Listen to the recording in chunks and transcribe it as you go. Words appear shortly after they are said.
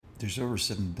There's over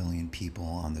 7 billion people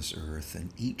on this earth, and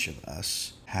each of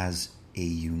us has a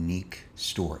unique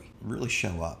story. Really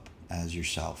show up as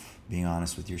yourself, being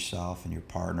honest with yourself and your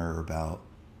partner about,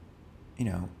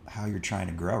 how you're trying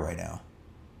to grow right now,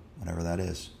 whatever that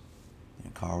is.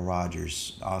 Carl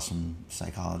Rogers, awesome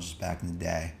psychologist back in the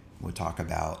day, would talk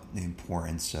about the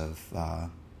importance of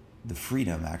the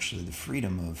freedom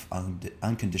of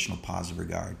unconditional positive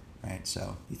regard, right?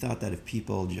 So he thought that if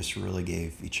people just really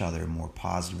gave each other more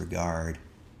positive regard,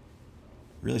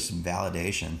 really some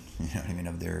validation,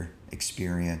 of their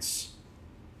experience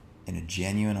in a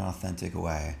genuine, authentic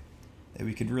way, that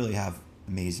we could really have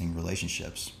amazing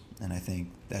relationships. And I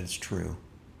think that is true.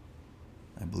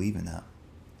 I believe in that.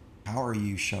 How are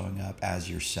you showing up as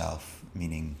yourself?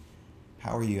 Meaning,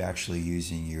 how are you actually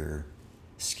using your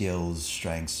skills,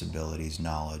 strengths, abilities,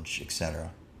 knowledge,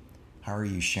 etc.? How are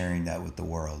you sharing that with the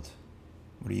world?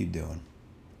 What are you doing?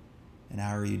 And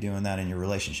how are you doing that in your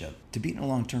relationship? To be in a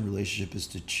long-term relationship is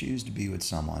to choose to be with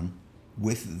someone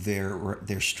with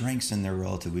their strengths and their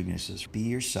relative weaknesses. Be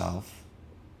yourself,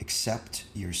 accept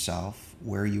yourself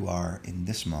where you are in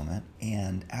this moment,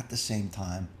 and at the same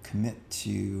time, commit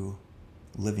to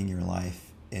living your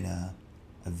life in a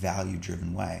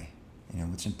value-driven way.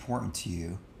 What's important to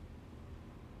you?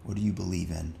 What do you believe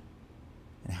in?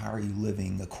 And how are you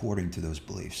living according to those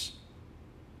beliefs?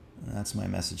 And that's my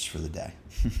message for the day.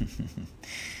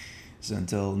 So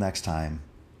until next time,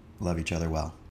 love each other well.